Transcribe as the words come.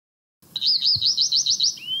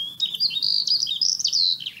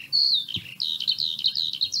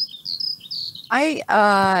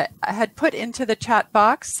I had put into the chat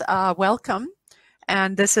box, welcome,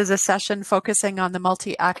 and this is a session focusing on the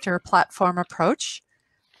multi-actor platform approach.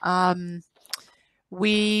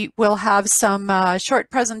 We will have some short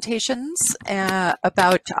presentations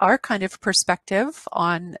about our kind of perspective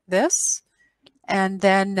on this, and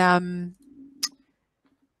then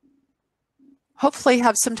hopefully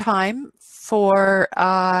have some time for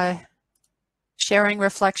sharing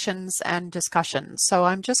reflections and discussions. So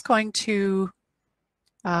I'm just going to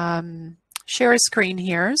share a screen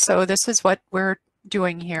here. So this is what we're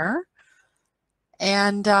doing here.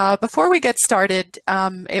 And before we get started,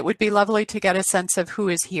 it would be lovely to get a sense of who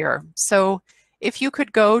is here. So if you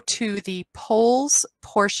could go to the polls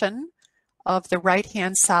portion of the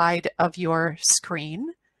right-hand side of your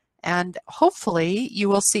screen, and hopefully you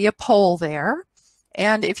will see a poll there.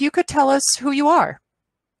 And if you could tell us who you are.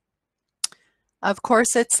 Of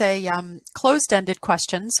course, it's a closed-ended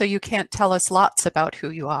question, so you can't tell us lots about who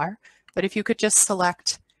you are. But if you could just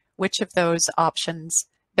select which of those options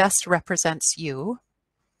best represents you,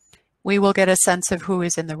 we will get a sense of who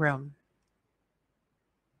is in the room.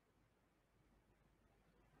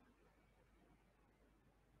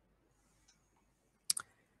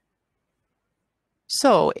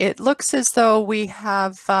 So it looks as though we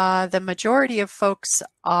have the majority of folks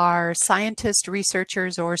are scientists,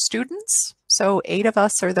 researchers, or students. So 8 of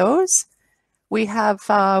us are those. We have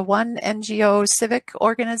 1 NGO civic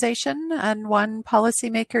organization and 1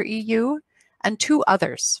 policymaker EU and 2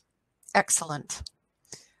 others. Excellent.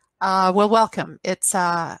 Well, welcome. It's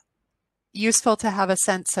useful to have a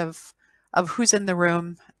sense of who's in the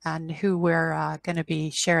room and who we're going to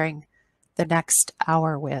be sharing the next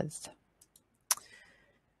hour with.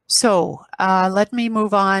 So let me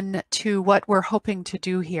move on to what we're hoping to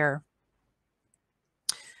do here.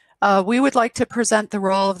 We would like to present the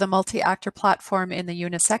role of the multi-actor platform in the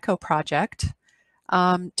UNISECO project,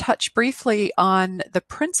 touch briefly on the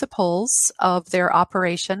principles of their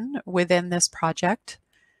operation within this project,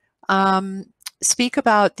 speak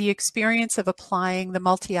about the experience of applying the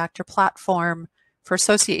multi-actor platform for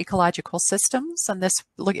socio-ecological systems, and this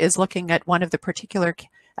is looking at one of the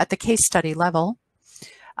at the case study level,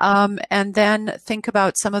 and then think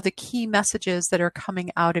about some of the key messages that are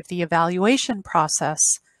coming out of the evaluation process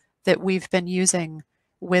that we've been using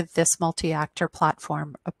with this multi-actor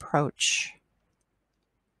platform approach.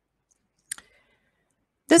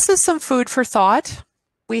 This is some food for thought.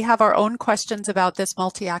 We have our own questions about this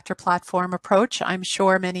multi-actor platform approach. I'm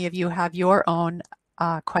sure many of you have your own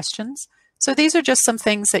questions. So these are just some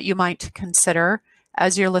things that you might consider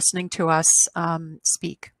as you're listening to us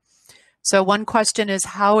speak. So one question is,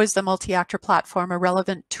 how is the multi-actor platform a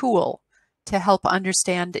relevant tool to help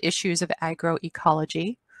understand issues of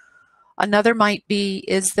agroecology? Another might be,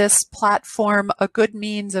 is this platform a good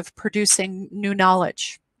means of producing new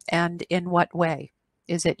knowledge, and in what way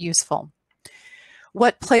is it useful?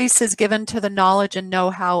 What place is given to the knowledge and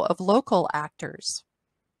know-how of local actors?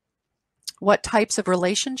 What types of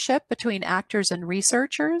relationship between actors and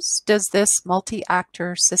researchers does this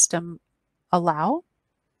multi-actor system allow?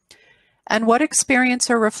 And what experience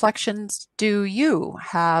or reflections do you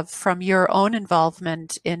have from your own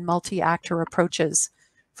involvement in multi-actor approaches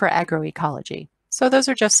for agroecology? So those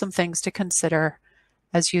are just some things to consider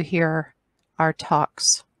as you hear our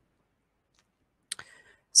talks.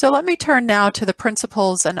 So let me turn now to the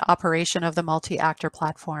principles and operation of the multi-actor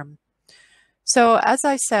platform. So as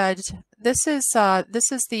I said, this is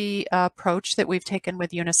the approach that we've taken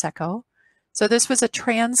with UNISECO. So this was a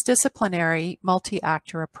transdisciplinary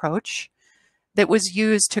multi-actor approach that was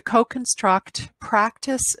used to co-construct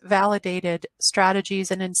practice-validated strategies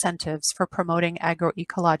and incentives for promoting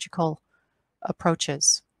agroecological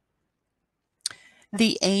approaches.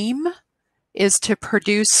 The aim is to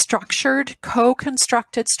produce structured,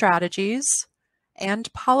 co-constructed strategies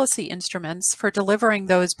and policy instruments for delivering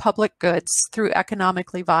those public goods through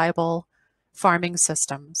economically viable farming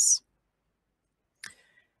systems.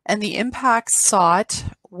 And the impacts sought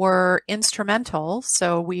were instrumental,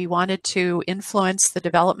 so we wanted to influence the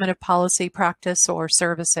development of policy, practice, or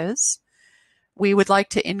services. We would like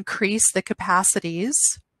to increase the capacities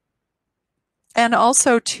and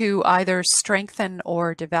also to either strengthen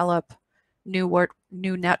or develop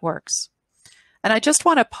new networks. And I just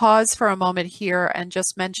want to pause for a moment here and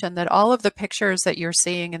just mention that all of the pictures that you're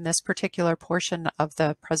seeing in this particular portion of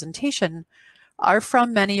the presentation are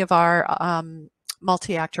from many of our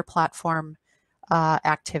multi-actor platform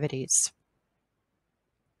activities.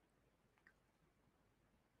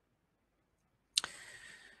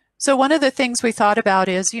 So one of the things we thought about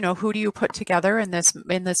is, who do you put together in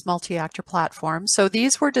this multi-actor platform? So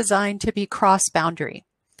these were designed to be cross-boundary.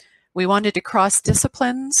 We wanted to cross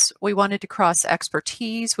disciplines, we wanted to cross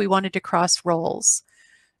expertise, we wanted to cross roles.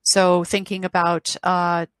 So thinking about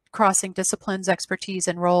crossing disciplines, expertise,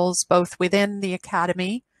 and roles both within the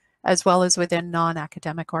academy as well as within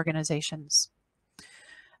non-academic organizations.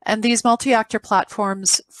 And these multi-actor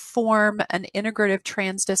platforms form an integrative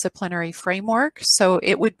transdisciplinary framework. So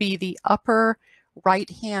it would be the upper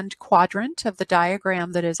right-hand quadrant of the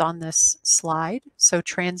diagram that is on this slide. So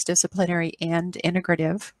transdisciplinary and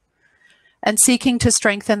integrative. And seeking to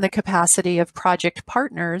strengthen the capacity of project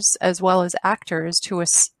partners as well as actors to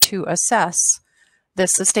assess the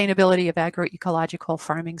sustainability of agro-ecological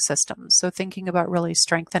farming systems. So thinking about really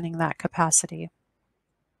strengthening that capacity.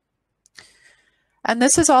 And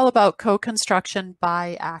this is all about co-construction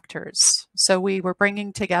by actors. So we were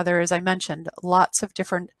bringing together, as I mentioned, lots of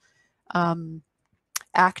different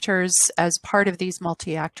actors as part of these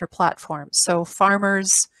multi-actor platforms. So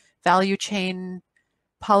farmers, value chain,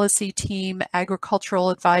 policy team,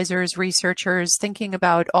 agricultural advisors, researchers, thinking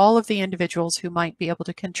about all of the individuals who might be able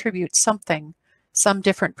to contribute something, some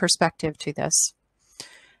different perspective to this.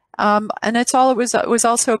 And it was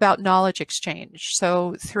also about knowledge exchange.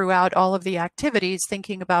 So throughout all of the activities,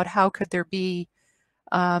 thinking about how could there be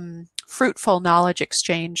fruitful knowledge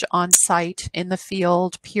exchange on site, in the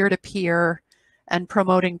field, peer-to-peer, and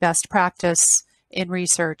promoting best practice in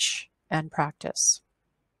research and practice.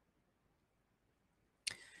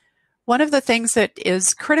 One of the things that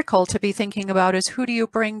is critical to be thinking about is who do you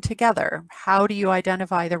bring together? How do you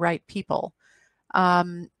identify the right people?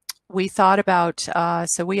 We thought about,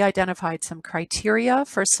 so we identified some criteria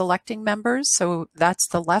for selecting members. So that's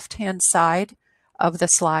the left-hand side of the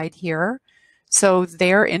slide here. So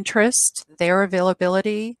their interest, their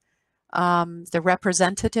availability, the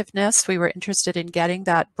representativeness, we were interested in getting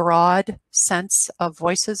that broad sense of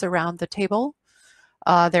voices around the table,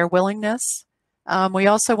 their willingness. We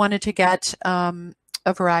also wanted to get a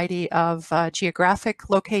variety of geographic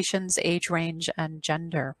locations, age range, and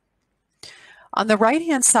gender. On the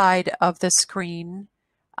right-hand side of the screen,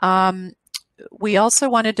 we also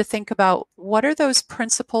wanted to think about what are those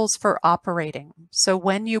principles for operating. So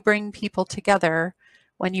when you bring people together,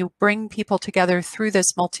 through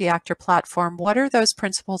this multi-actor platform, what are those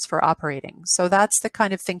principles for operating? So that's the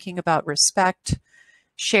kind of thinking about respect,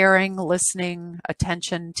 sharing, listening,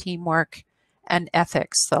 attention, teamwork, and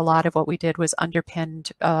ethics. A lot of what we did was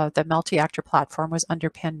underpinned, the multi-actor platform was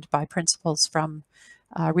underpinned by principles from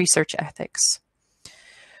research ethics.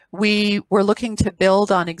 We were looking to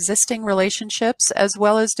build on existing relationships as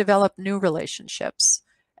well as develop new relationships.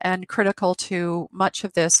 And critical to much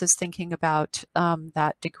of this is thinking about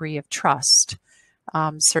that degree of trust.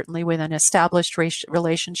 Certainly within established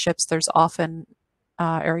relationships, there's often,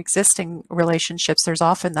 or existing relationships, there's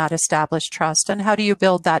often that established trust. And how do you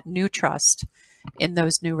build that new trust in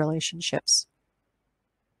those new relationships?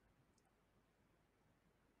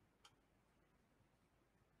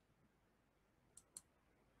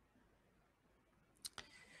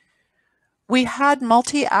 We had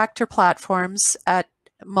multi-actor platforms at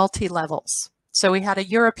multi-levels. So we had a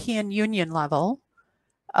European Union level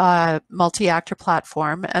multi-actor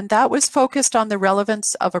platform, and that was focused on the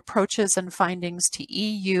relevance of approaches and findings to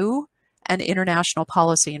EU and international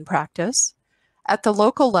policy and practice. At the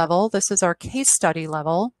local level, this is our case study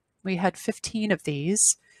level, we had 15 of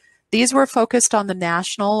these. These were focused on the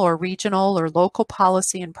national or regional or local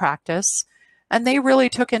policy and practice, and they really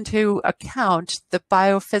took into account the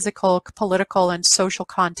biophysical, political, and social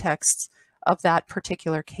contexts of that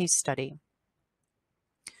particular case study.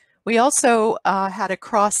 We also had a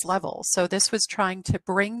cross level. So this was trying to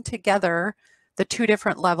bring together the two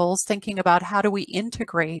different levels, thinking about how do we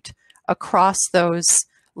integrate across those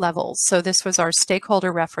levels. So this was our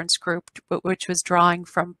stakeholder reference group, which was drawing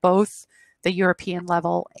from both the European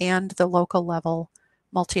level and the local level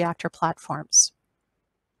multi-actor platforms.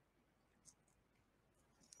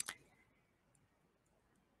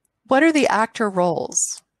 What are the actor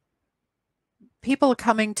roles? People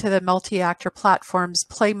coming to the multi-actor platforms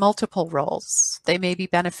play multiple roles. They may be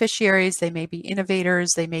beneficiaries, they may be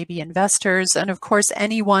innovators, they may be investors, and of course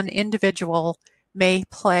any one individual may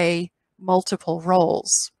play multiple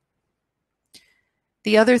roles.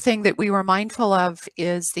 The other thing that we were mindful of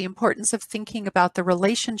is the importance of thinking about the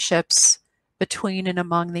relationships between and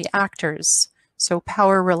among the actors. So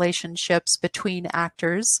power relationships between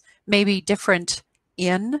actors may be different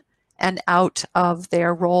in and out of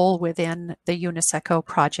their role within the UNISECO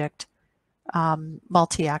project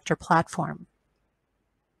multi-actor platform.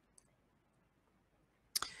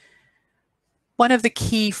 one of the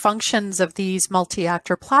key functions of these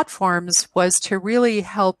multi-actor platforms was to really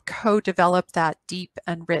help co-develop that deep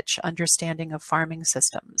and rich understanding of farming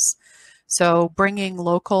systems. So bringing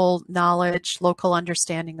local knowledge, local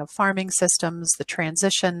understanding of farming systems, the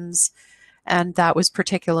transitions, and that was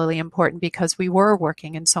particularly important because we were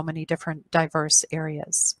working in so many different diverse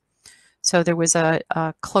areas. So there was a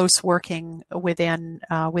close working with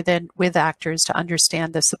actors to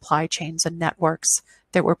understand the supply chains and networks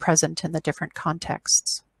that were present in the different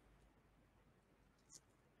contexts.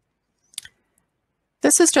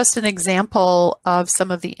 This is just an example of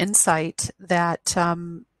some of the insight that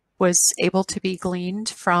was able to be gleaned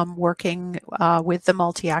from working with the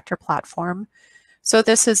multi-actor platform. So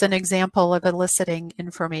this is an example of eliciting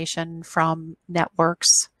information from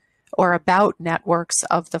networks or about networks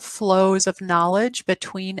of the flows of knowledge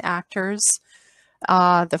between actors,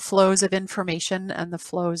 the flows of information and the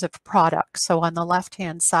flows of products. So on the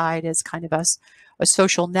left-hand side is kind of a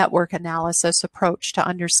social network analysis approach to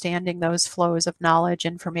understanding those flows of knowledge,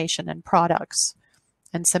 information, and products,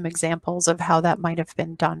 and some examples of how that might have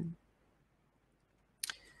been done.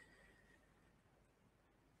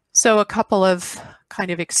 So a couple of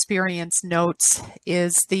kind of experience notes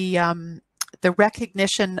is the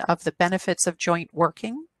recognition of the benefits of joint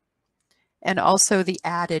working and also the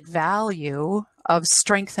added value of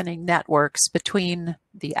strengthening networks between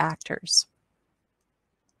the actors.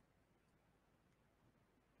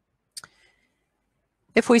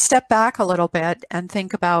 If we step back a little bit and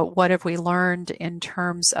think about what have we learned in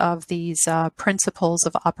terms of these principles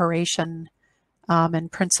of operation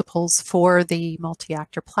and principles for the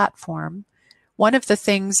multi-actor platform, one of the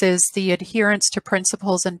things is the adherence to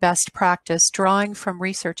principles and best practice drawing from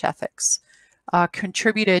research ethics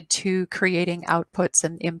contributed to creating outputs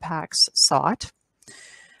and impacts sought.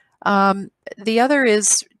 The other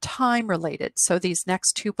is time related. So these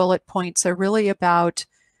next two bullet points are really about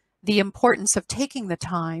the importance of taking the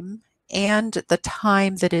time and the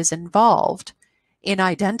time that is involved in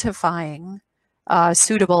identifying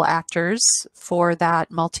suitable actors for that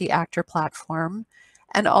multi-actor platform,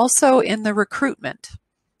 and also in the recruitment.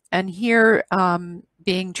 And here,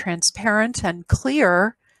 being transparent and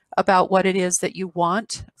clear about what it is that you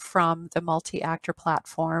want from the multi-actor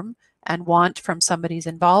platform and want from somebody's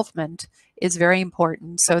involvement is very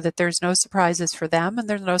important so that there's no surprises for them and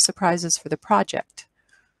there's no surprises for the project.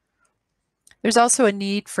 There's also a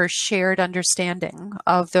need for shared understanding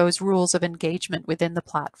of those rules of engagement within the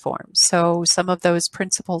platform. So some of those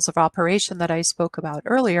principles of operation that I spoke about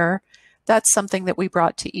earlier, that's something that we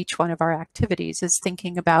brought to each one of our activities, is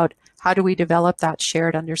thinking about how do we develop that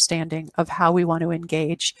shared understanding of how we want to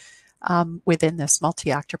engage within this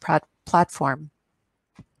multi-actor platform.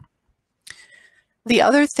 The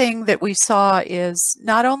other thing that we saw is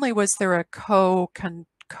not only was there a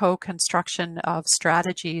co-construction of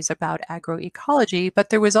strategies about agroecology,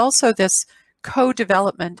 but there was also this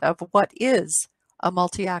co-development of what is a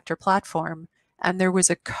multi-actor platform, and there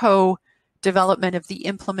was a co-development of the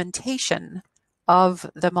implementation of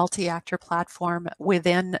the multi-actor platform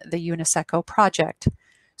within the UNISECO project.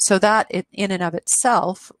 So that in and of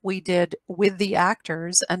itself, we did with the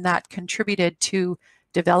actors, and that contributed to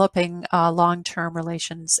developing long-term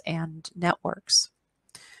relations and networks.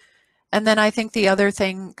 And then I think the other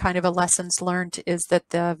thing, kind of a lessons learned, is that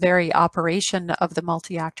the very operation of the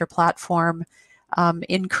multi-actor platform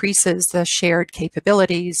increases the shared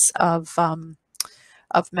capabilities of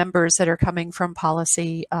members that are coming from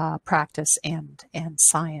policy, practice, and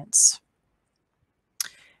science.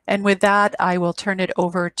 And with that, I will turn it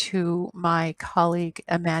over to my colleague,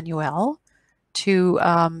 Emmanuel, to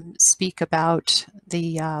speak about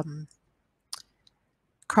the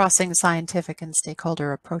crossing scientific and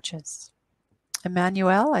stakeholder approaches.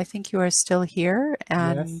 Emmanuel, I think you are still here,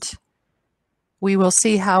 and yes, we will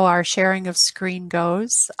see how our sharing of screen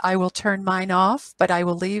goes. I will turn mine off, but I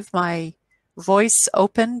will leave my voice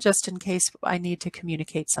open just in case I need to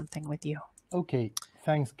communicate something with you. Okay,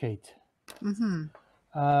 thanks, Kate. Mm-hmm.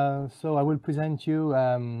 So I will present you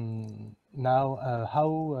now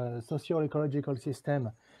how socio-ecological system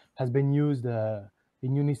has been used in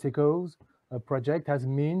UNISECO's project as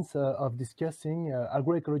means of discussing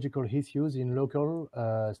agro-ecological issues in local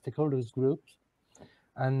stakeholders groups.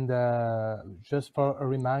 And just for a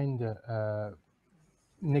reminder,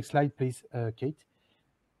 next slide, please, Kate.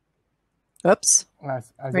 Oops,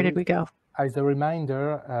 where did we go? As a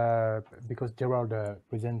reminder, because Gerald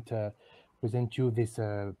present you this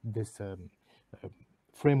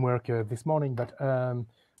framework this morning, but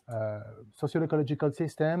socio-ecological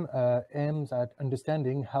system aims at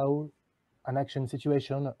understanding how an action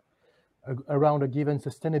situation around a given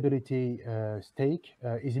sustainability stake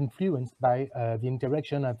is influenced by the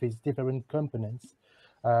interaction of its different components,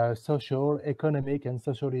 social, economic, and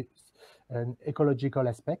socially and ecological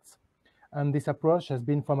aspects. And this approach has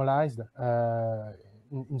been formalized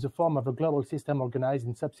in the form of a global system organized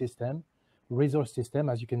in subsystem, resource system,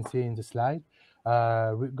 as you can see in the slide,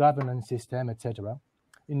 governance system, etc.,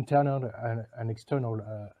 internal and external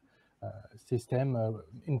system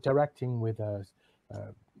interacting with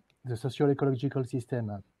the socio-ecological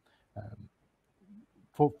system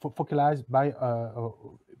focalized by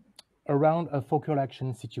around a focal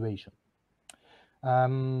action situation.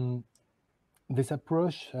 This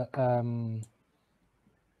approach,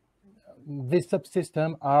 this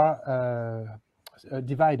subsystem are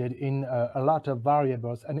divided in a lot of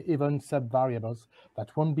variables and even sub-variables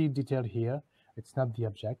that won't be detailed here. It's not the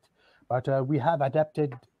object, but we have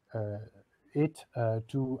adapted it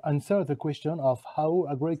to answer the question of how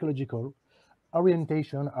agroecological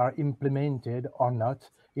orientation are implemented or not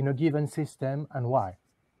in a given system and why.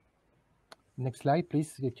 Next slide,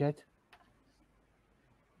 please, Kate.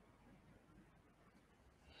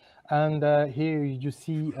 And here you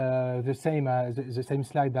see the same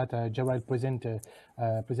slide that Gerald presented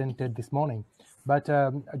this morning. But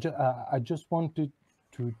I just wanted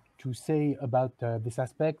to say about this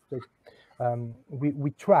aspect that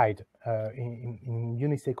we tried in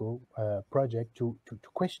UNISECO project to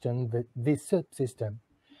question this subsystem,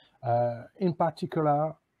 in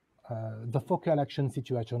particular the focal action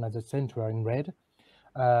situation at the center in red,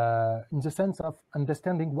 in the sense of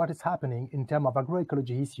understanding what is happening in terms of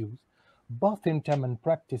agroecology issues, both in terms of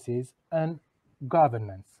practices and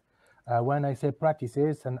governance. When I say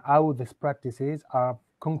practices and how these practices are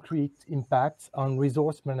concrete impacts on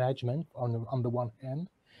resource management on the one hand,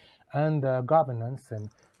 and governance, and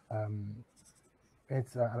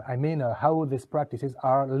I mean how these practices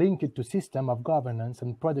are linked to system of governance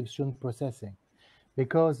and production processing,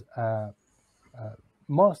 because a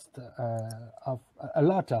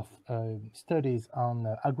lot of studies on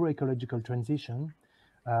agroecological transition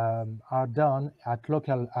are done at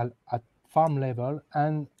farm level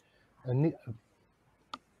and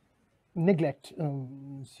neglect,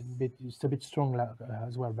 it's a bit strong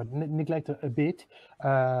as well, but neglect a bit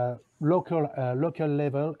local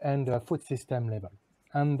level and food system level.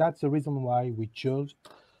 And that's the reason why we chose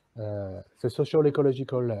the social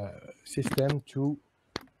ecological system to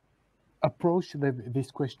approach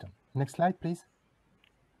this question. Next slide, please.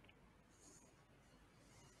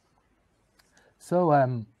 So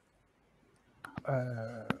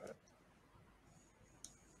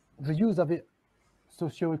the use of a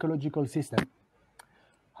socio-ecological system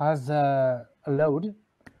has allowed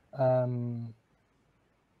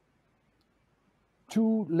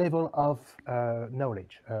two levels of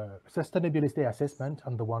knowledge, sustainability assessment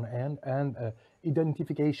on the one hand, and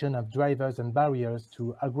identification of drivers and barriers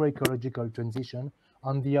to agroecological transition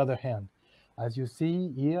on the other hand. As you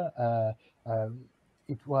see here,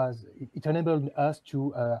 it enabled us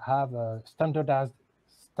to have a standardized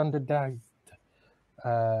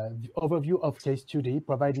overview of case study,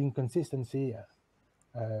 providing consistency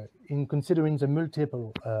in considering the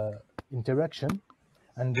multiple interaction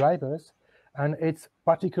and drivers, and it's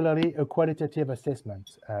particularly a qualitative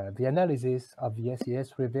assessment. The analysis of the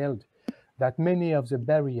SES revealed that many of the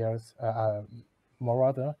barriers,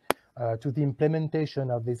 moreover, to the implementation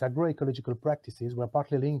of these agroecological practices were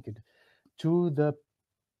partly linked to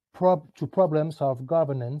problems of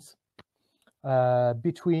governance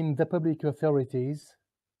between the public authorities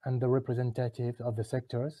and the representatives of the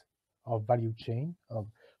sectors of value chain, of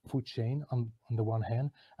food chain on the one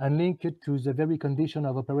hand, and linked to the very condition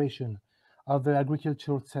of operation of the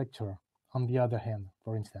agricultural sector on the other hand,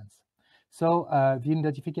 for instance. So the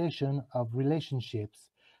identification of relationships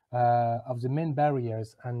of the main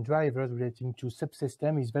barriers and drivers relating to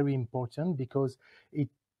subsystem is very important, because it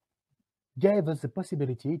gave us the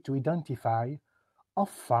possibility to identify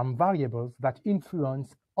off-farm variables that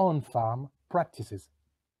influence on-farm practices.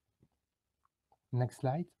 Next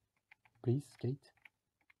slide, please, Kate.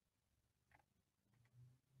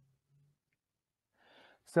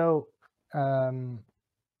 So in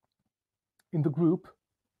the group,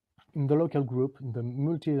 in the local group, in the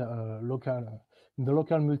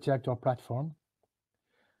local multi-actor platform,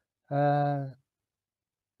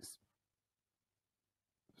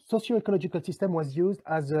 socio-ecological system was used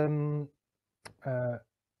as a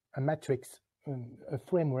matrix, a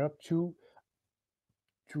framework to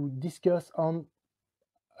discuss on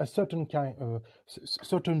a certain kind of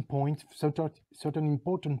certain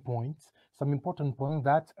important points, some important points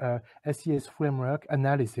that SES framework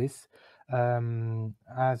analysis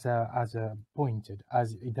as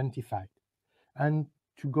identified. and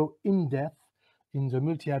to go in depth in the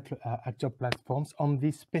multi-actor platforms on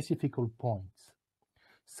these specific points.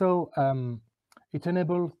 So it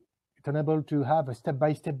enabled to have a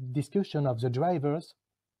step-by-step discussion of the drivers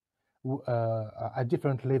at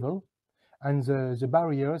different level and the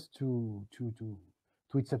barriers to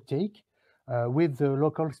its uptake with the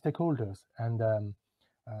local stakeholders, and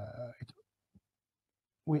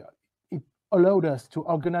it allowed us to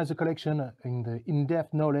organize a collection in the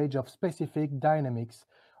in-depth knowledge of specific dynamics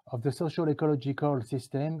of the social ecological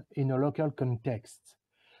system in a local context,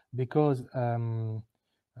 because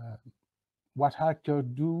what actors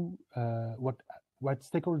do, what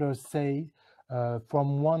stakeholders say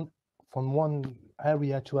from one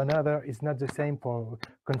area to another is not the same for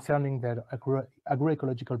concerning their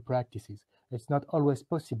agroecological practices. It's not always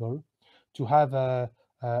possible to have a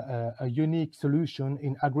unique solution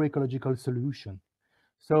in agroecological solution.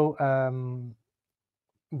 So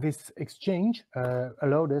this exchange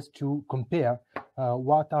allowed us to compare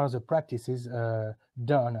what are the practices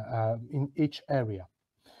done in each area.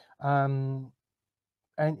 And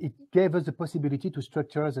it gave us the possibility to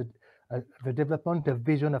structure the development of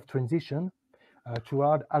vision of transition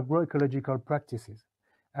toward agroecological practices.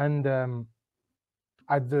 And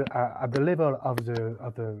at the level of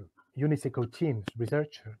the UNISECO team's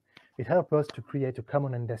researcher, it helped us to create a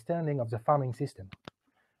common understanding of the farming system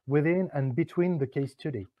within and between the case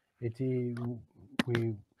study. We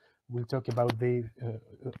will talk about this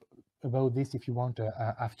if you want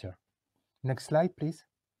after. Next slide, please.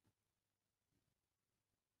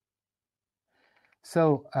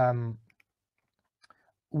 So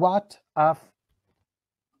what have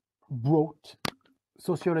brought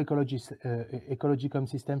socio-ecological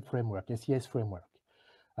system framework, SES framework,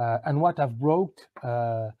 and what have brought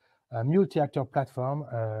a multi-actor platform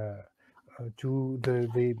to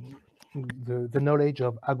the knowledge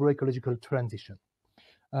of agroecological transition.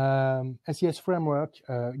 SES framework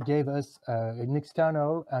gave us an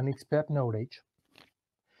external and expert knowledge.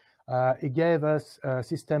 It gave us a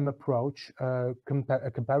system approach, a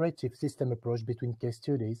comparative system approach between case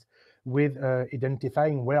studies, with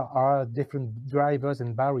identifying where are different drivers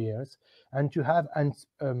and barriers, and to have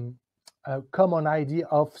a common idea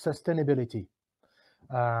of sustainability.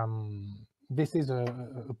 This is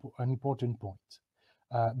an important point.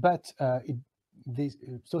 But this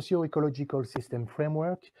socio-ecological system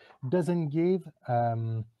framework doesn't give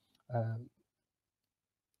the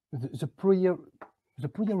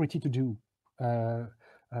priority to do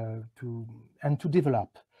to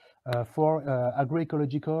develop for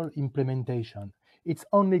agroecological implementation. It's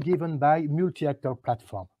only given by multi-actor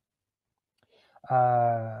platform.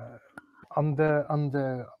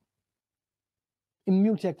 In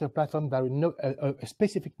multi-actor platform, there is no a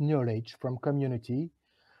specific knowledge from community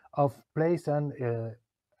of place and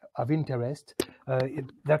of interest.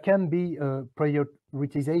 There can be a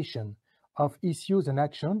prioritization of issues and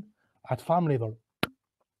action at farm level,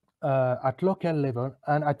 at local level,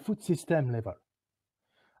 and at food system level.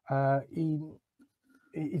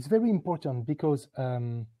 It's very important because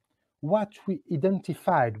what we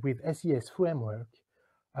identified with SES framework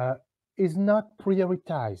is not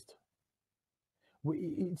prioritized.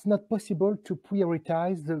 It's not possible to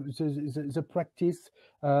prioritize the practice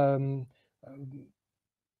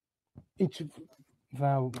each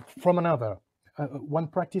from another, one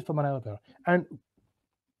practice from another. And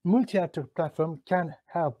multi-actor platform can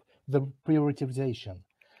help the prioritization.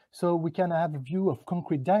 So we can have a view of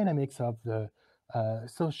concrete dynamics of the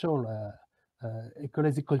social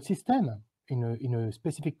ecological system in a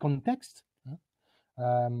specific context.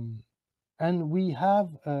 And we have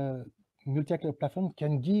multi-actor platform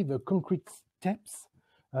can give concrete steps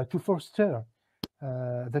to foster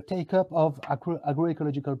the take-up of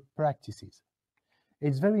agroecological practices.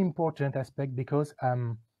 It's very important aspect because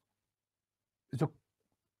the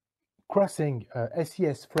crossing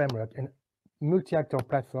SES framework and multi-actor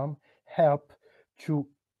platform help to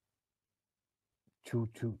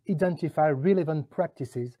identify relevant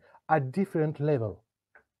practices at different levels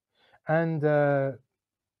and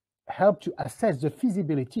help to assess the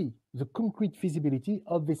feasibility, the concrete feasibility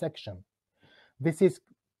of this action. This is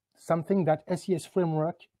something that SES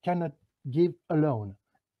framework cannot give alone,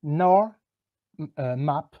 nor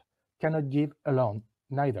MAP cannot give alone,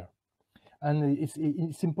 neither. And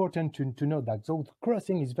it's important to know that. So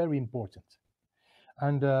crossing is very important.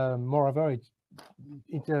 And moreover,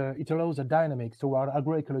 it allows a dynamic toward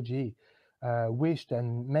agroecology wished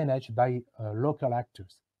and managed by local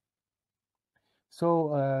actors.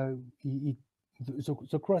 So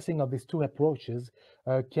the crossing of these two approaches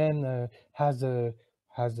can has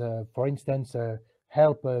for instance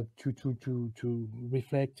help to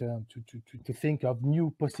reflect, to think of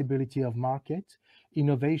new possibility of market,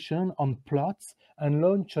 innovation on plots, and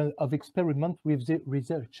launch of experiment with the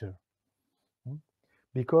researcher.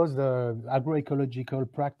 Because the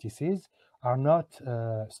agroecological practices are not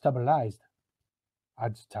stabilized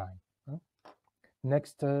at the time.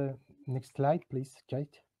 Next slide, please,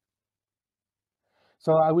 Kate.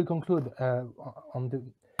 So I will conclude on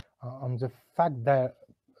the fact that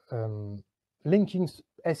linking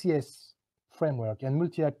SES framework and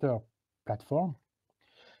multi-actor platform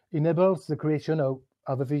enables the creation of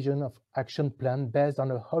a vision of action plan based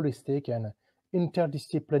on a holistic and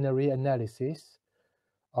interdisciplinary analysis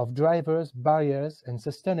of drivers, barriers, and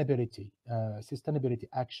sustainability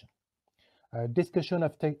action. Discussion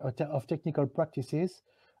of technical practices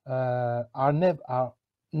are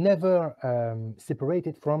never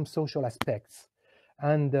separated from social aspects,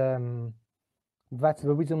 and that's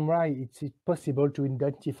the reason why it's possible to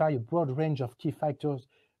identify a broad range of key factors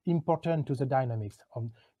important to the dynamics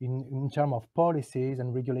in terms of policies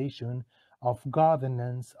and regulation, of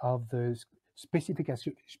governance, of the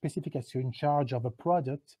specification in charge of a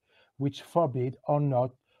product which forbid or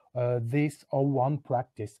not this or one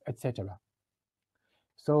practice, etc.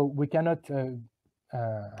 So we cannot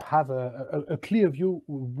have a clear view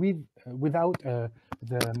without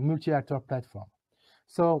the multi-actor platform.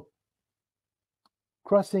 So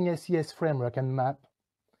crossing SES framework and map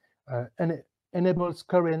enables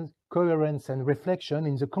coherence and reflection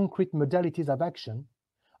in the concrete modalities of action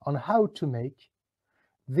on how to make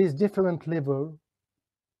these different levels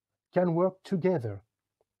can work together.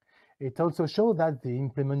 It also shows that the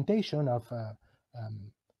implementation of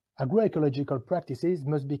agroecological practices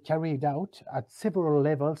must be carried out at several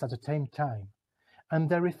levels at the same time, and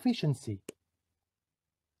their efficiency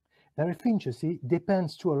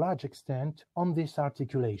depends to a large extent on this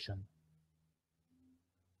articulation.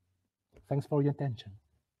 Thanks for your attention.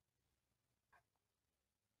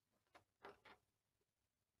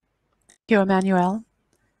 Thank you, Emmanuel.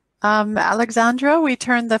 Alexandra, we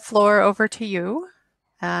turn the floor over to you,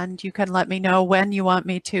 and you can let me know when you want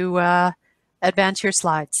me to advance your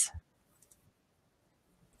slides.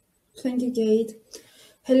 Thank you, Kate.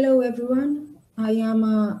 Hello, everyone. I am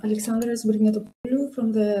Alexandra Sbrignotopoulou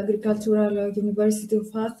from the Agricultural University of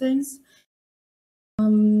Athens.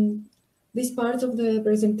 This part of the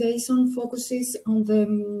presentation focuses on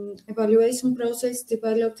the evaluation process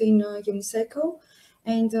developed in UNISECO,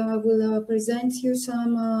 and I will present you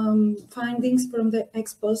some findings from the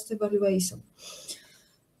ex-post evaluation.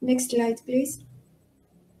 Next slide, please.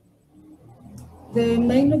 The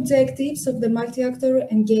main objectives of the multi-actor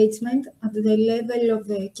engagement at the level of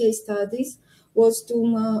the case studies was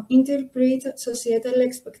to interpret societal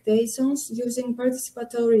expectations using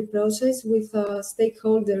participatory process with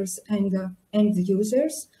stakeholders and end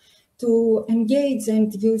users, to engage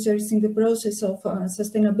end users in the process of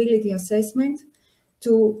sustainability assessment,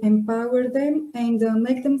 to empower them and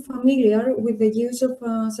make them familiar with the use of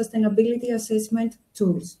sustainability assessment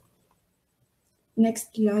tools.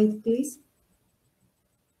 Next slide, please.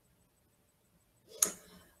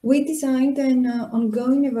 We designed an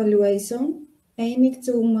ongoing evaluation aiming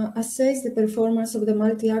to assess the performance of the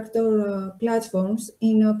multi-actor platforms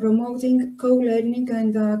in promoting co-learning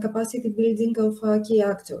and capacity building of key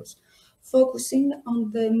actors, focusing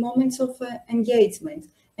on the moments of engagement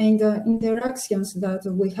and interactions that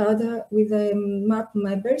we had with the MAP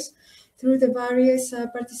members through the various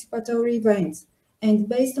participatory events. And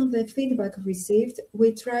based on the feedback received,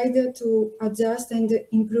 we tried to adjust and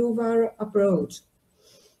improve our approach.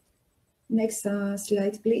 Next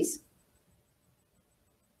slide, please.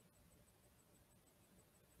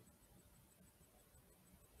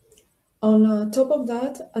 On top of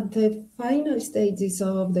that, at the final stages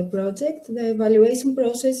of the project, the evaluation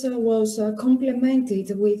process was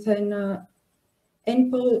complemented with an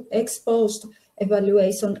ex-post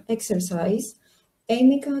evaluation exercise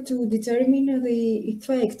aiming to determine the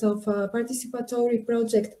effect of participatory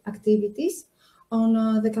project activities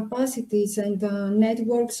on the capacities and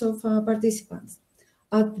networks of participants.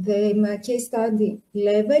 At the case study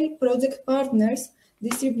level, project partners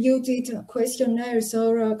distributed questionnaires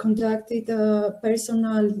or conducted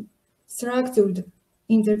personal structured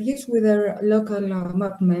interviews with their local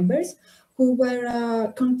MAP members who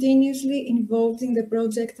were continuously involved in the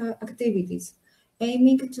project activities,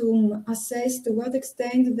 aiming to assess to what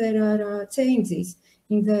extent there are changes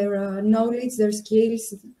in their knowledge, their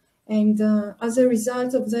skills, and as a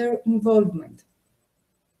result of their involvement.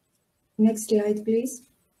 Next slide, please.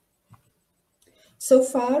 So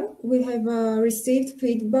far, we have received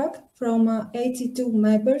feedback from 82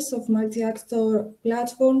 members of multi-actor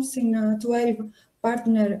platforms in 12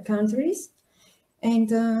 partner countries.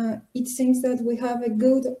 And it seems that we have a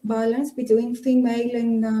good balance between female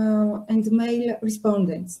and male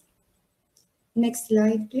respondents. Next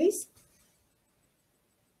slide, please.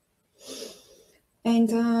 And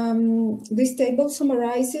this table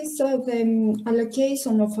summarizes the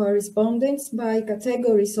allocation of respondents by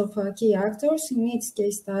categories of key actors in each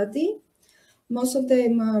case study. Most of the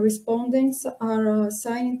respondents are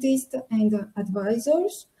scientists and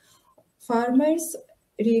advisors, farmers,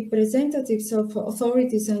 representatives of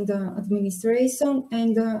authorities and administration,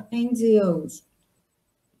 and NGOs.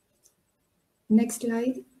 Next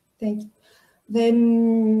slide. Thank you.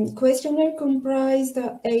 The questionnaire comprised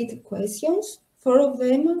 8 questions. 4 of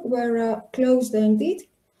them were closed-ended,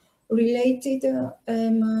 related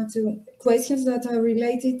to questions that are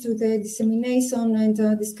related to the dissemination and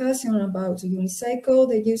discussion about UNISECO,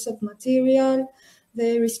 the use of material,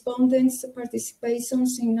 the respondents'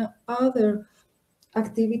 participations in other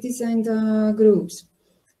activities and groups.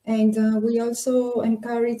 And we also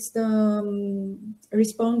encouraged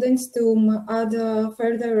respondents to add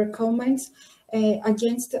further comments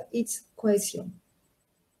against each question.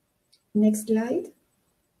 Next slide.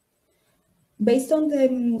 Based on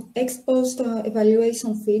the ex-post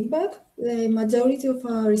evaluation feedback, the majority of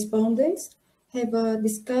respondents have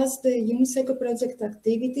discussed the UNISECO project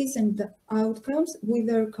activities and outcomes with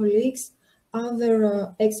their colleagues,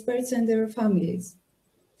 other experts, and their families.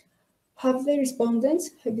 Half the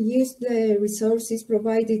respondents have used the resources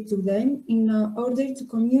provided to them in order to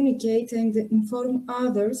communicate and inform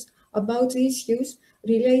others about issues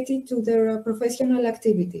related to their professional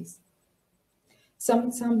activities. Some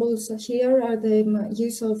examples here are the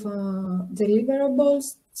use of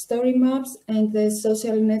deliverables, story maps, and the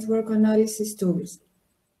social network analysis tools.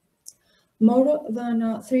 More than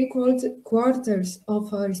 3/4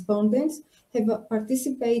 of respondents have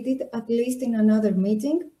participated at least in another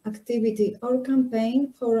meeting, activity, or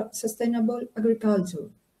campaign for sustainable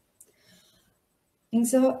agriculture.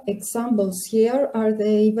 Examples here are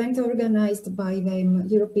the event organized by the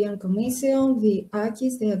European Commission, the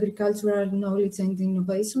AKIS, the Agricultural Knowledge and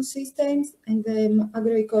Innovation Systems, and the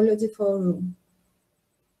Agro-Ecology Forum.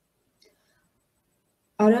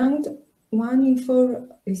 Around 1 in 4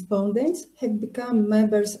 respondents have become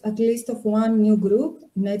members at least of one new group,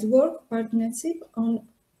 network, partnership on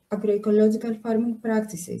agroecological farming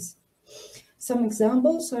practices. Some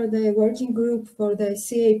examples are the working group for the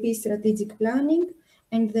CAP strategic planning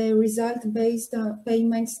and the result-based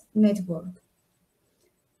payments network.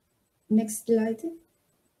 Next slide.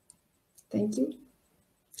 Thank you.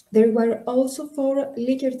 There were also 4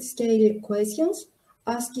 Likert scale questions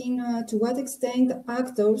asking to what extent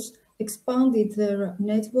actors expanded their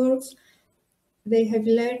networks. They have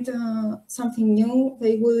learned something new.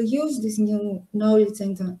 They will use this new knowledge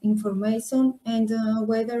and information, and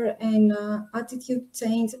whether an attitude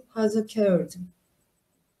change has occurred.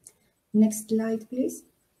 Next slide, please.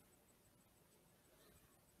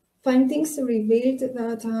 Findings revealed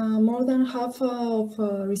that more than half of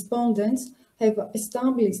respondents have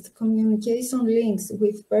established communication links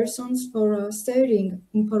with persons for sharing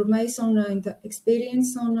information and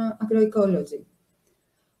experience on agroecology.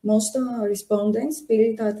 Most respondents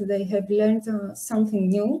feel that they have learned something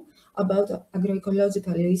new about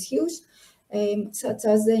agroecological issues, such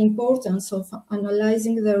as the importance of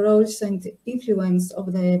analyzing the roles and influence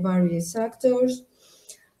of the various actors,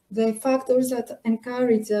 the factors that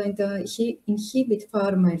encourage and inhibit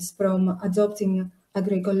farmers from adopting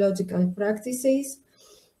agroecological practices,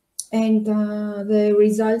 and the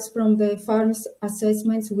results from the farm's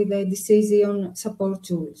assessments with the decision support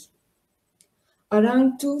tools.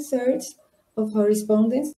 Around 2/3 of our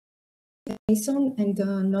respondents and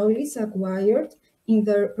knowledge acquired in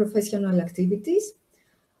their professional activities.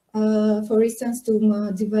 For instance,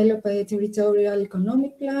 to develop a territorial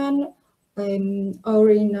economic plan, or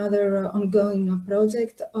in other ongoing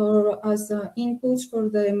project, or as inputs for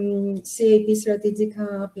the CAP strategic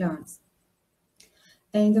plans.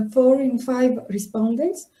 And 4 in 5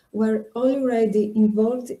 respondents were already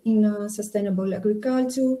involved in sustainable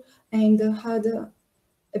agriculture and had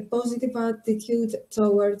a positive attitude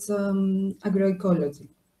towards agroecology.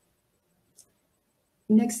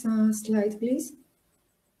 Next slide, please.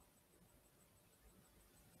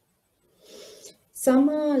 Some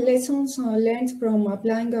lessons learned from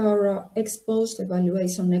applying our ex-post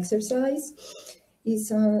evaluation exercise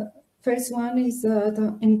is, first one is that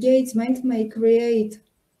engagement may create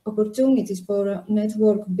opportunities for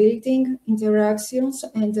network building, interactions,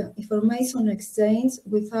 and information exchange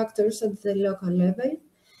with actors at the local level.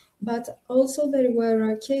 But also there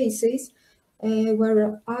were cases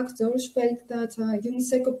where actors felt that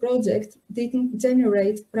UNISECO project didn't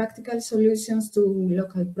generate practical solutions to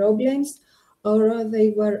local problems, or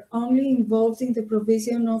they were only involved in the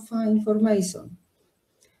provision of information.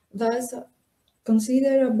 Thus,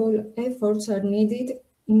 considerable efforts are needed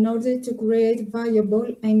in order to create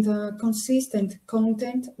viable and consistent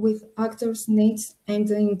content with actors' needs and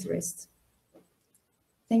interests.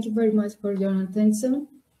 Thank you very much for your attention.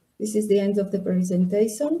 This is the end of the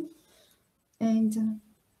presentation. And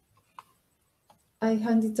I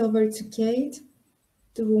hand it over to Kate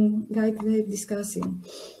to guide the discussion.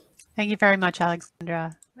 Thank you very much,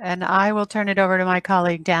 Alexandra. And I will turn it over to my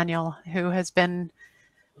colleague, Daniel, who has been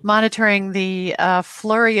monitoring the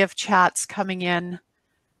flurry of chats coming in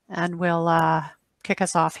and will kick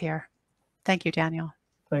us off here. Thank you, Daniel.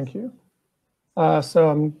 Thank you. So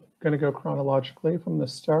I'm going to go chronologically from the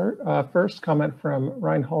start. First, comment from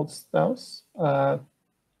Reinhold Staus,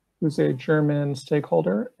 who's a German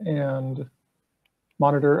stakeholder and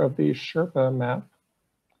monitor of the Sherpa map.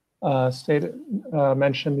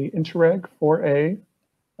 Mentioned the Interreg 4A,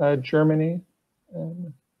 Germany,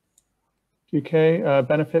 and UK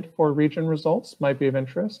benefit for region results might be of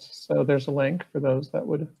interest. So there's a link for those that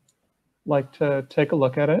would like to take a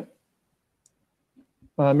look at it.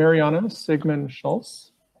 Mariana Sigmund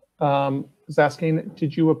Schultz is asking,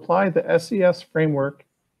 did you apply the SES framework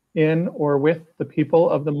in or with the people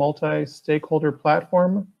of the multi-stakeholder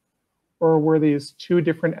platform, or were these two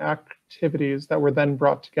different activities that were then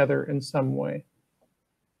brought together in some way?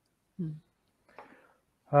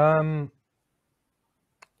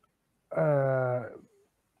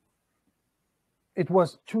 It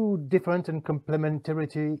was two different and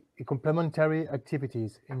complementary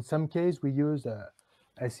activities. In some case, we used a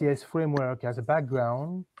SES framework as a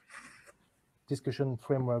background discussion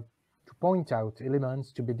framework to point out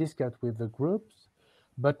elements to be discussed with the groups,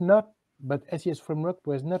 but SES framework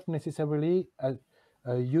was not necessarily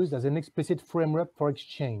used as an explicit framework for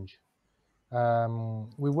exchange.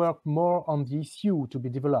 We worked more on the issue to be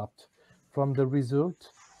developed from the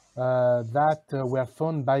result that were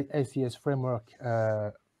found by SES framework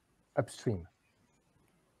upstream.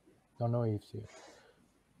 Don't know if you...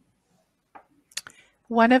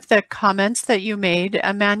 One of the comments that you made,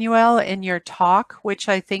 Emmanuel, in your talk, which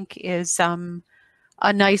I think is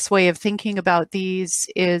a nice way of thinking about these,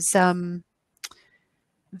 is the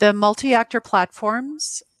multi-actor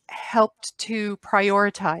platforms helped to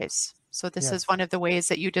prioritize. So this is one of the ways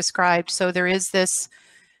that you described. So there is this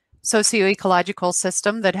socio-ecological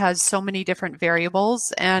system that has so many different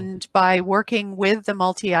variables, and by working with the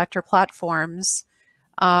multi-actor platforms,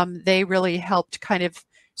 they really helped kind of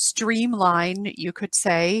streamline, you could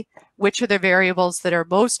say, which are the variables that are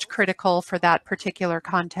most critical for that particular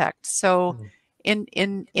context. So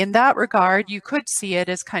in that regard, you could see it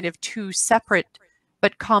as kind of two separate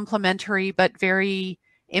but complementary but very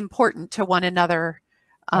important to one another.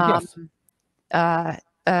 Yeah.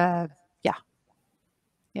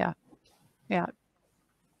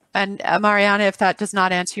 And Mariana, if that does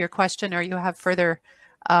not answer your question or you have further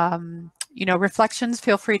reflections,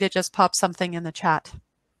 feel free to just pop something in the chat.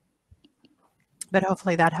 But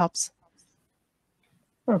hopefully that helps.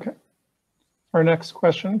 Okay. Our next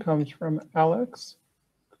question comes from Alex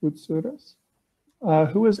Koutsouras.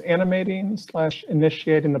 Who is animating /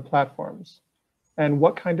 initiating the platforms, and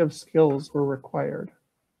what kind of skills were required?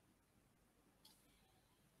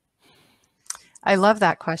 I love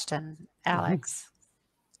that question, Alex.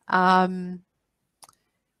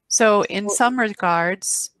 So in some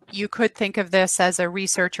regards, you could think of this as a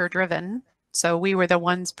researcher driven. So we were the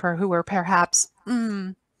ones who were perhaps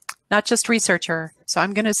not just researcher. So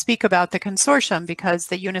I'm going to speak about the consortium because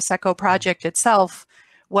the UNISECO project itself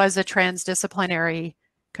was a transdisciplinary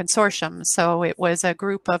consortium. So it was a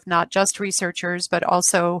group of not just researchers, but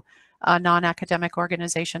also non-academic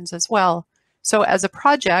organizations as well. So as a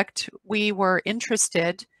project, we were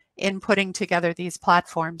interested in putting together these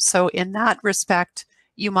platforms. So in that respect,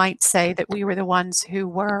 you might say that we were the ones who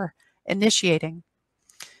were initiating.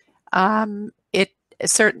 At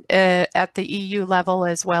the EU level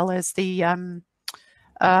as well as the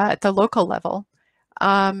at the local level.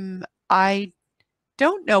 I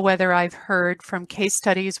don't know whether I've heard from case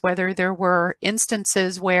studies whether there were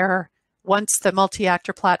instances where once the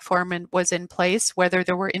multi-actor platform was in place, whether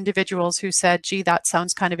there were individuals who said, gee, that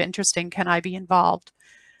sounds kind of interesting, can I be involved?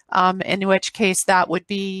 In which case that would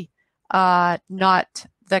be not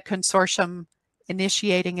the consortium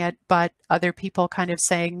initiating it, but other people kind of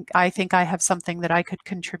saying, I think I have something that I could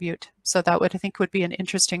contribute. So that would, I think, would be an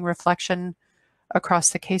interesting reflection across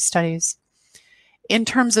the case studies. In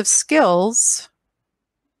terms of skills,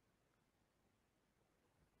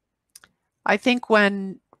 I think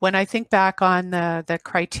when I think back on the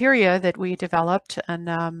criteria that we developed,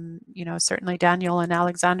 and you know, certainly Daniel and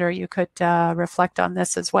Alexandra, you could reflect on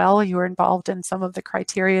this as well. You were involved in some of the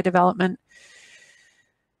criteria development.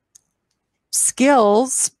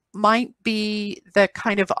 Skills might be the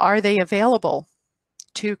kind of, are they available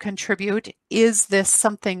to contribute? Is this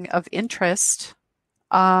something of interest?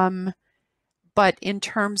 But in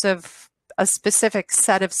terms of a specific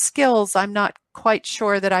set of skills, I'm not quite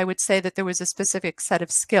sure that I would say that there was a specific set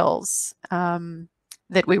of skills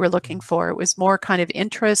that we were looking for. It was more kind of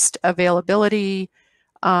interest, availability,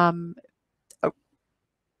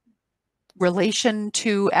 relation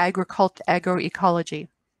to agroecology.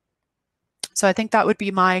 So I think that would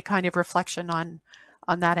be my kind of reflection on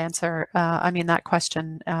that answer. I mean, that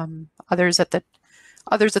question. Others at the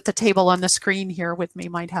table on the screen here with me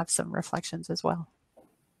might have some reflections as well.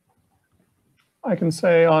 I can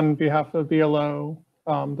say on behalf of VLO,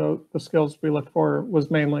 the skills we looked for was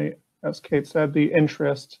mainly, as Kate said, the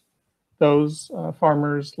interest, those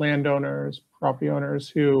farmers, landowners, property owners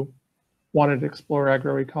who wanted to explore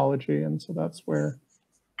agroecology. And so that's where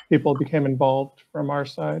people became involved from our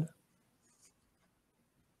side.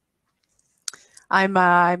 I'm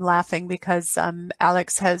laughing because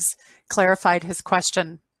Alex has clarified his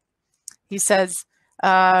question. He says,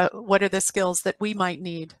 what are the skills that we might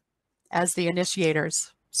need as the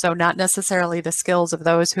initiators? So not necessarily the skills of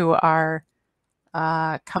those who are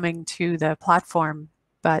coming to the platform,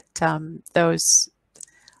 but us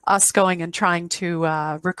going and trying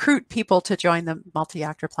to recruit people to join the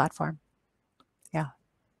multi-actor platform. Yeah.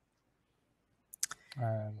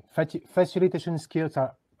 Facilitation skills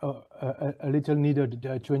are a little needed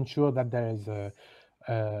to ensure that there is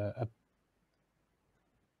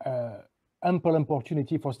ample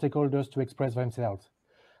opportunity for stakeholders to express themselves.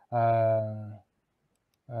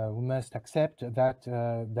 We must accept that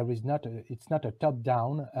it's not a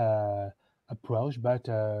top-down approach, but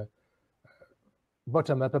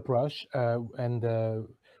bottom-up approach, and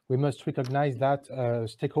we must recognize that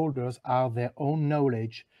stakeholders are their own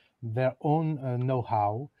knowledge, their own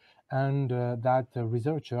know-how, and that the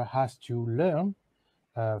researcher has to learn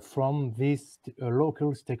from these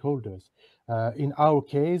local stakeholders. In our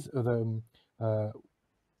case,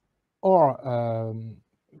 our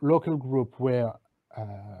local group were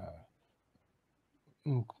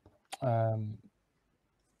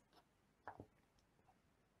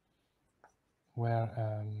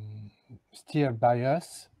steered by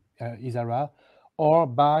us, ISARA, or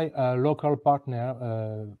by a local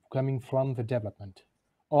partner coming from the development,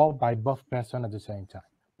 or by both persons at the same time,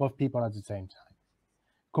 both people at the same time,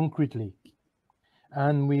 concretely.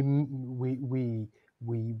 And we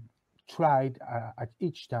tried at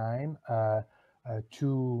each time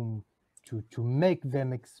to make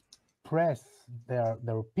them express their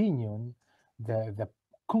opinion, the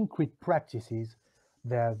concrete practices,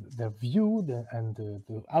 their view and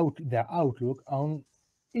their outlook on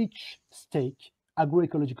each stake,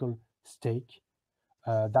 agroecological stake,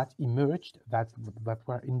 that emerged, that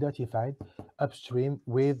were identified upstream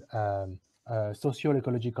with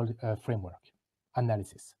socio-ecological framework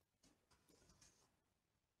analysis.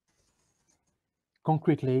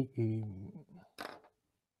 Concretely,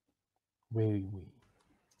 we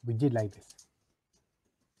did like this.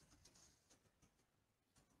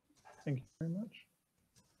 Thank you very much.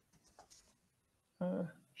 Shall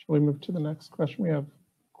we move to the next question? We have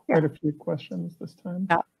quite a few questions this time.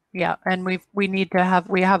 Yeah, and we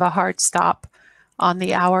have a hard stop on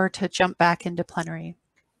the hour to jump back into plenary.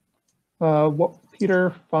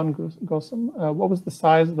 Peter von Gossem, what was the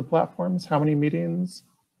size of the platforms? How many meetings?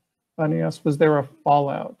 And he asked, was there a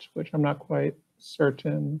fallout? Which I'm not quite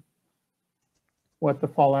certain what the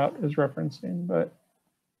fallout is referencing, but.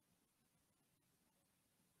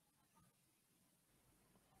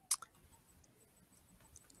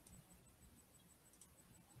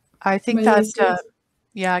 I think that,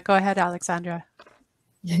 yeah, go ahead, Alexandra.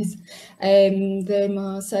 Yes,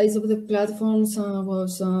 the size of the platforms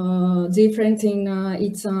was different in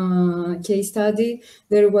its case study.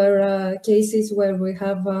 There were cases where we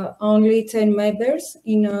have only 10 members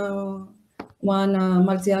in one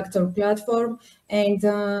multi-actor platform, and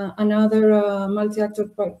another multi-actor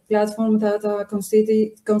platform that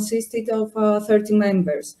consisted of 30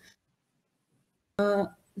 members.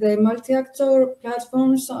 The multi-actor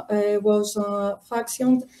platforms was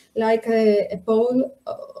functioned like a pool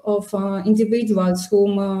of individuals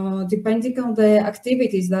whom, depending on the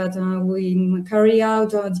activities that we carry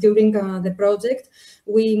out during the project,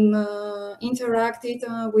 we interacted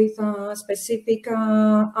with specific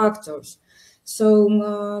actors.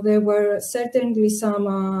 So there were certainly some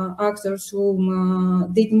actors who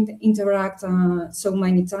didn't interact so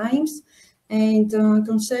many times. And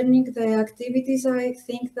concerning the activities, I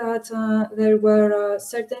think that there were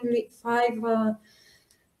certainly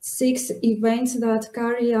 6 events that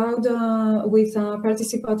carry out with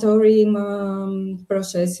participatory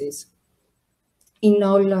processes in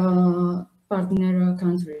all partner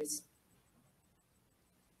countries.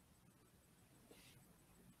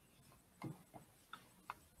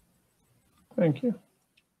 Thank you.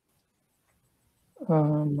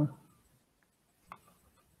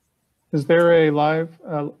 Is there a live,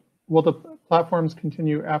 will the platforms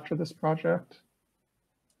continue after this project?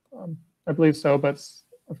 I believe so, but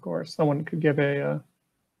of course, someone could give a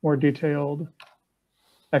more detailed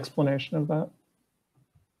explanation of that.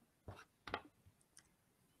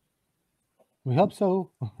 We hope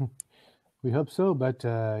so. We hope so, but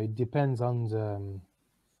it depends on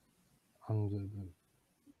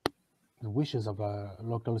the wishes of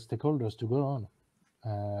local stakeholders to go on,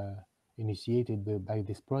 initiated by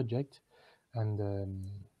this project, and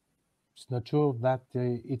it's not sure that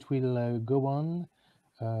it will go on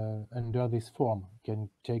under this form. Can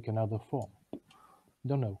take another form.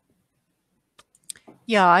 Don't know.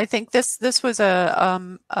 Yeah, I think this was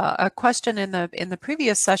a question in the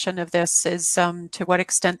previous session of this is to what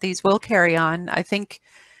extent these will carry on. I think,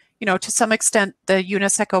 you know, to some extent the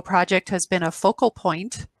UNISECO project has been a focal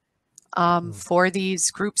point for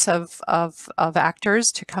these groups of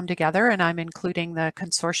actors to come together, and I'm including the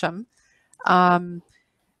consortium.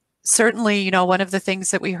 Certainly, you know, one of the things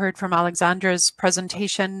that we heard from Alexandra's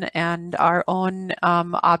presentation and our own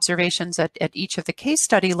observations at each of the case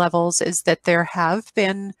study levels is that there have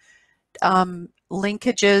been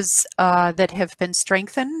linkages that have been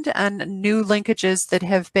strengthened and new linkages that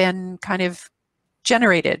have been kind of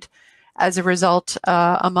generated as a result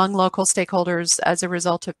among local stakeholders as a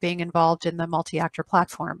result of being involved in the multi-actor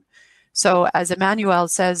platform. So as Emmanuel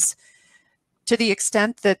says, to the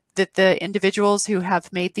extent that the individuals who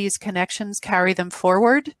have made these connections carry them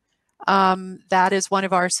forward, that is one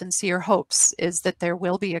of our sincere hopes, is that there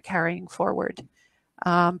will be a carrying forward.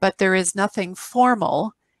 But there is nothing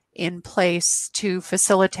formal in place to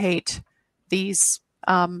facilitate these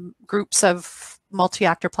groups of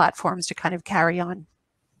multi-actor platforms to kind of carry on.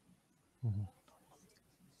 Mm-hmm.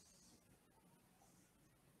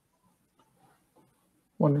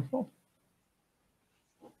 Wonderful.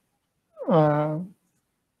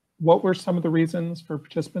 What were some of the reasons for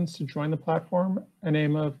participants to join the platform and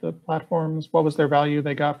aim of the platforms? What was their value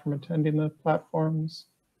they got from attending the platforms?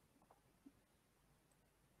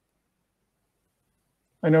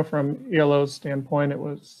 I know from ELO's standpoint, it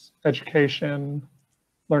was education,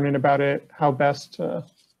 learning about it, how best to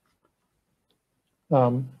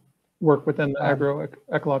work within the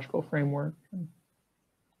agro-ecological framework.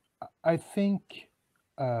 I think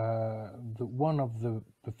one of the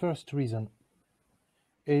first reason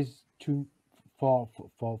is for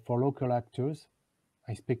local actors,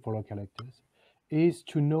 I speak for local actors, is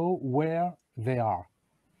to know where they are,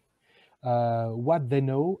 what they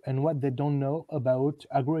know and what they don't know about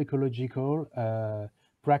agroecological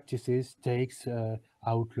practices, takes,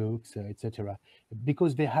 outlooks, etc.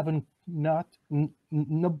 Because they haven't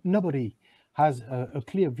nobody has a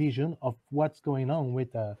clear vision of what's going on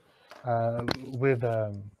with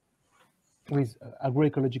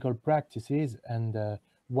agroecological practices and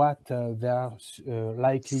what they are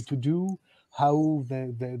likely to do, how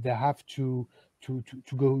they have to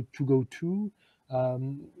go to.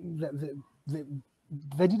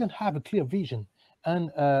 They didn't have a clear vision,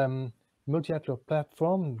 and multi-actor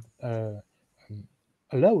platform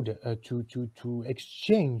allowed to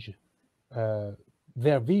exchange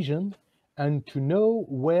their vision and to know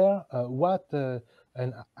where what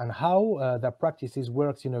and how the practices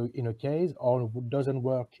works in a case or doesn't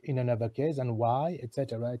work in another case, and why,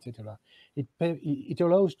 etc., etc. It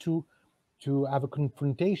allows to have a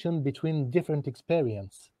confrontation between different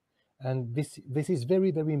experience, and this is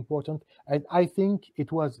very, very important. And I think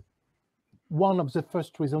it was one of the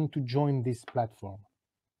first reasons to join this platform.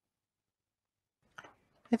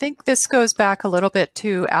 I think this goes back a little bit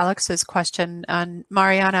to Alex's question, and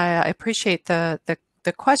Mariana, I appreciate the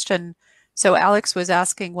question. So Alex was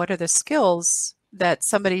asking, what are the skills that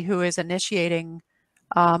somebody who is initiating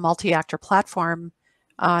a multi-actor platform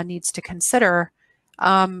needs to consider?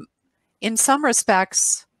 In some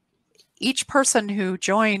respects, each person who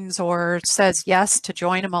joins or says yes to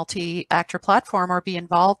join a multi-actor platform or be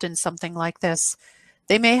involved in something like this,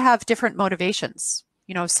 they may have different motivations.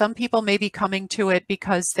 You know, some people may be coming to it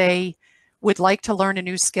because they would like to learn a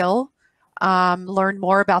new skill, learn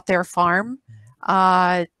more about their farm.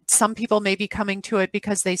 some people may be coming to it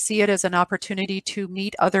because they see it as an opportunity to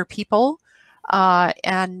meet other people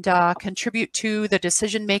and contribute to the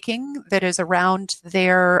decision making that is around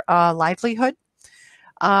their livelihood.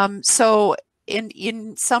 So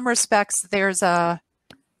in some respects, there's a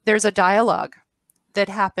dialogue that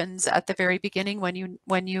happens at the very beginning when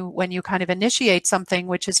you kind of initiate something,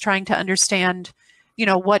 which is trying to understand, you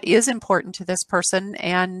know, what is important to this person,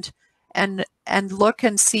 and look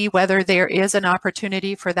and see whether there is an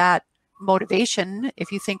opportunity for that motivation,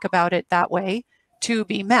 if you think about it that way, to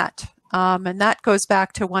be met. And that goes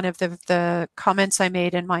back to one of the comments I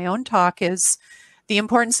made in my own talk, is the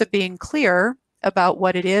importance of being clear about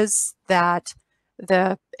what it is that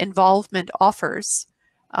the involvement offers,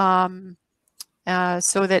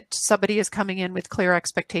 so that somebody is coming in with clear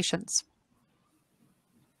expectations.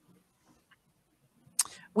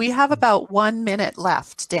 We have about 1 minute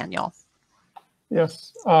left, Daniel.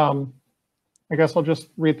 Yes, I guess I'll just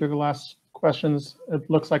read through the last questions. It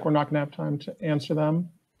looks like we're not going to have time to answer them,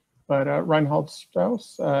 but Reinhold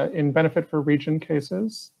Strauss, in benefit for region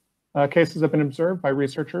cases, cases have been observed by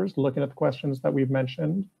researchers looking at the questions that we've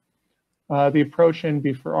mentioned. The approach in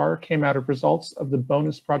B4R came out of results of the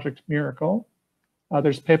bonus project Miracle.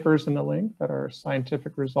 There's papers in the link that are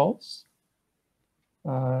scientific results.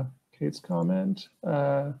 Kate's comment.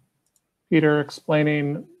 Peter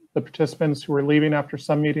explaining the participants who were leaving after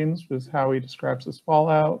some meetings was how he describes this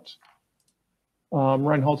fallout.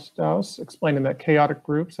 Reinhold Strauss explaining that chaotic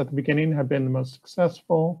groups at the beginning have been the most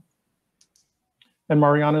successful. And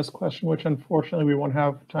Mariana's question, which unfortunately we won't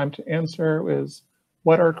have time to answer, is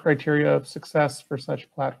what are criteria of success for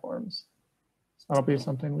such platforms? So that'll be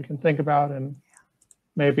something we can think about, and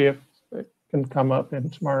maybe if it can come up in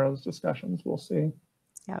tomorrow's discussions, we'll see.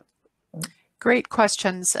 Yep. Great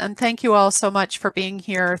questions. And thank you all so much for being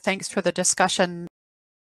here. Thanks for the discussion.